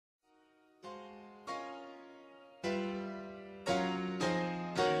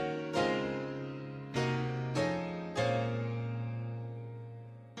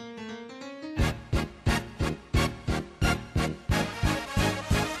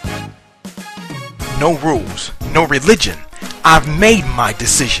no rules, no religion. I've made my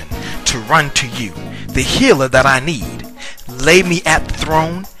decision to run to you, the healer that I need. Lay me at the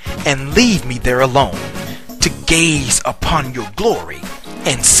throne and leave me there alone to gaze upon your glory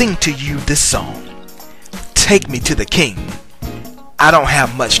and sing to you this song. Take me to the King. I don't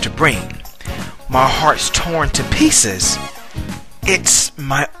have much to bring. My heart's torn to pieces. It's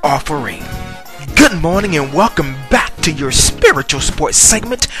my offering. Good morning and welcome back to your spiritual sports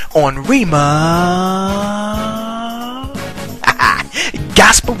segment on Rhema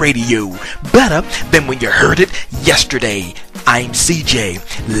Gospel Radio. Better than when you heard it yesterday. I'm CJ.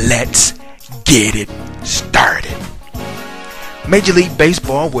 Let's get it started. Major League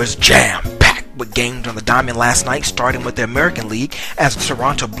Baseball was jam-packed with games on the diamond last night, starting with the American League as the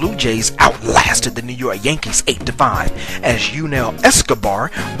Toronto Blue Jays outlasted the New York Yankees 8-5, as Yunel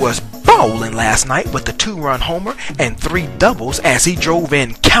Escobar was bowling last night with a 2-run homer and 3 doubles as he drove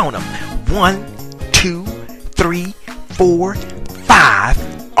in, count 'em, 1, 2, 3, 4, 5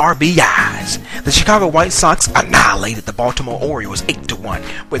 RBIs. The Chicago White Sox annihilated the Baltimore Orioles 8-1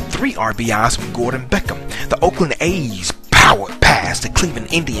 with 3 RBIs from Gordon Beckham. The Oakland A's powered past the Cleveland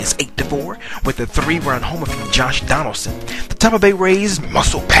Indians 8-4 with a 3-run homer from Josh Donaldson. The Tampa Bay Rays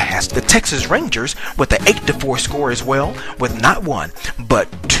muscled past the Texas Rangers with an 8-4 score as well, with not 1 but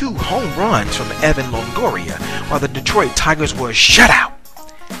 2 home runs from Evan Longoria, while the Detroit Tigers were shut out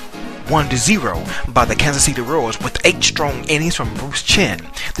 1-0 by the Kansas City Royals with 8 strong innings from Bruce Chen.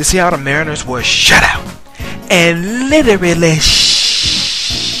 The Seattle Mariners were shut out and literally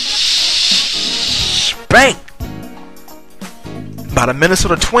spanked by the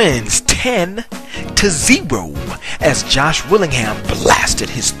Minnesota Twins 10-0 as Josh Willingham blasted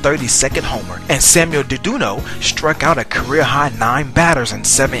his 32nd homer and Samuel Deduno struck out a career-high 9 batters in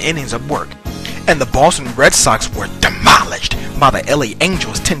 7 innings of work. And the Boston Red Sox were demolished by the LA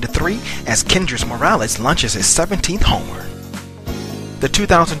Angels 10-3 as Kendrys Morales launches his 17th homer. The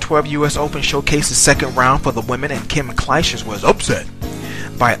 2012 US Open showcased the second round for the women, and Kim Clijsters was upset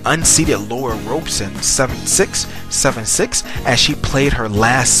by unseeded Laura Robeson 7-6, 7-6 as she played her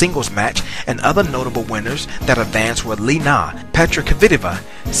last singles match, and other notable winners that advanced were Li Na, Petra Kvitova,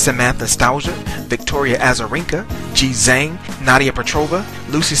 Samantha Stosur, Victoria Azarenka, Ji Zhang, Nadia Petrova,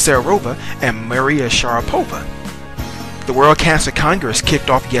 Lucy Serarova, and Maria Sharapova. The World Cancer Congress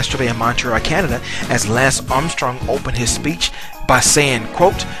kicked off yesterday in Montreal, Canada, as Lance Armstrong opened his speech by saying,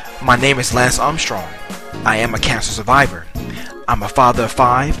 quote, "My name is Lance Armstrong. I am a cancer survivor. I'm a father of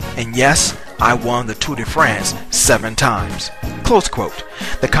 5, and yes, I won the Tour de France 7 times." Close quote.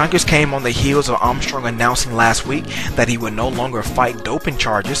 The Congress came on the heels of Armstrong announcing last week that he would no longer fight doping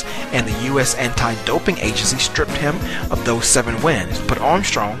charges, and the U.S. Anti-Doping Agency stripped him of those 7 wins. But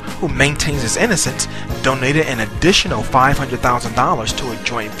Armstrong, who maintains his innocence, donated an additional $500,000 to a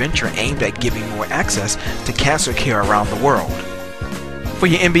joint venture aimed at giving more access to cancer care around the world. For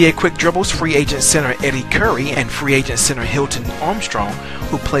your NBA quick dribbles, free agent center Eddie Curry and free agent center Hilton Armstrong,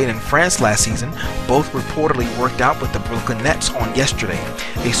 who played in France last season, both reportedly worked out with the Brooklyn Nets on yesterday,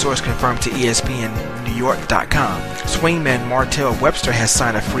 a source confirmed to ESPNNewYork.com. Swingman Martell Webster has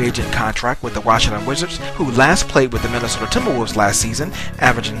signed a free agent contract with the Washington Wizards, who last played with the Minnesota Timberwolves last season,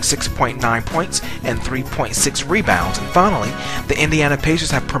 averaging 6.9 points and 3.6 rebounds. And finally, the Indiana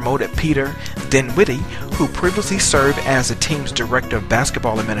Pacers have promoted Peter Dinwiddie, who previously served as the team's director of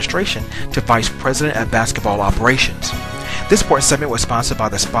basketball administration, to vice president of basketball operations. This sports segment was sponsored by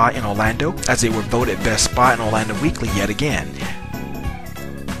the Spa in Orlando, as they were voted Best Spa in Orlando Weekly yet again.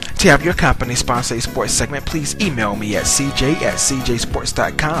 To have your company sponsor a sports segment, please email me at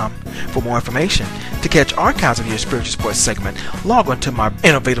cj@cjsports.com for more information. To catch archives of your spiritual sports segment, log on to my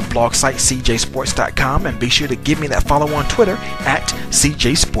innovative blog site, cjsports.com, and be sure to give me that follow on Twitter at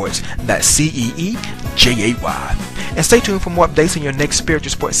CJSports. That's CEEJAY. And stay tuned for more updates on your next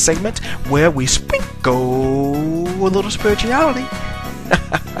spiritual sports segment, where we sprinkle a little spirituality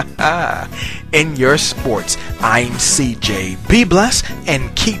in your sports. I'm CJ. Be blessed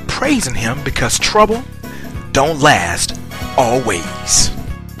and keep praising him, because trouble don't last always.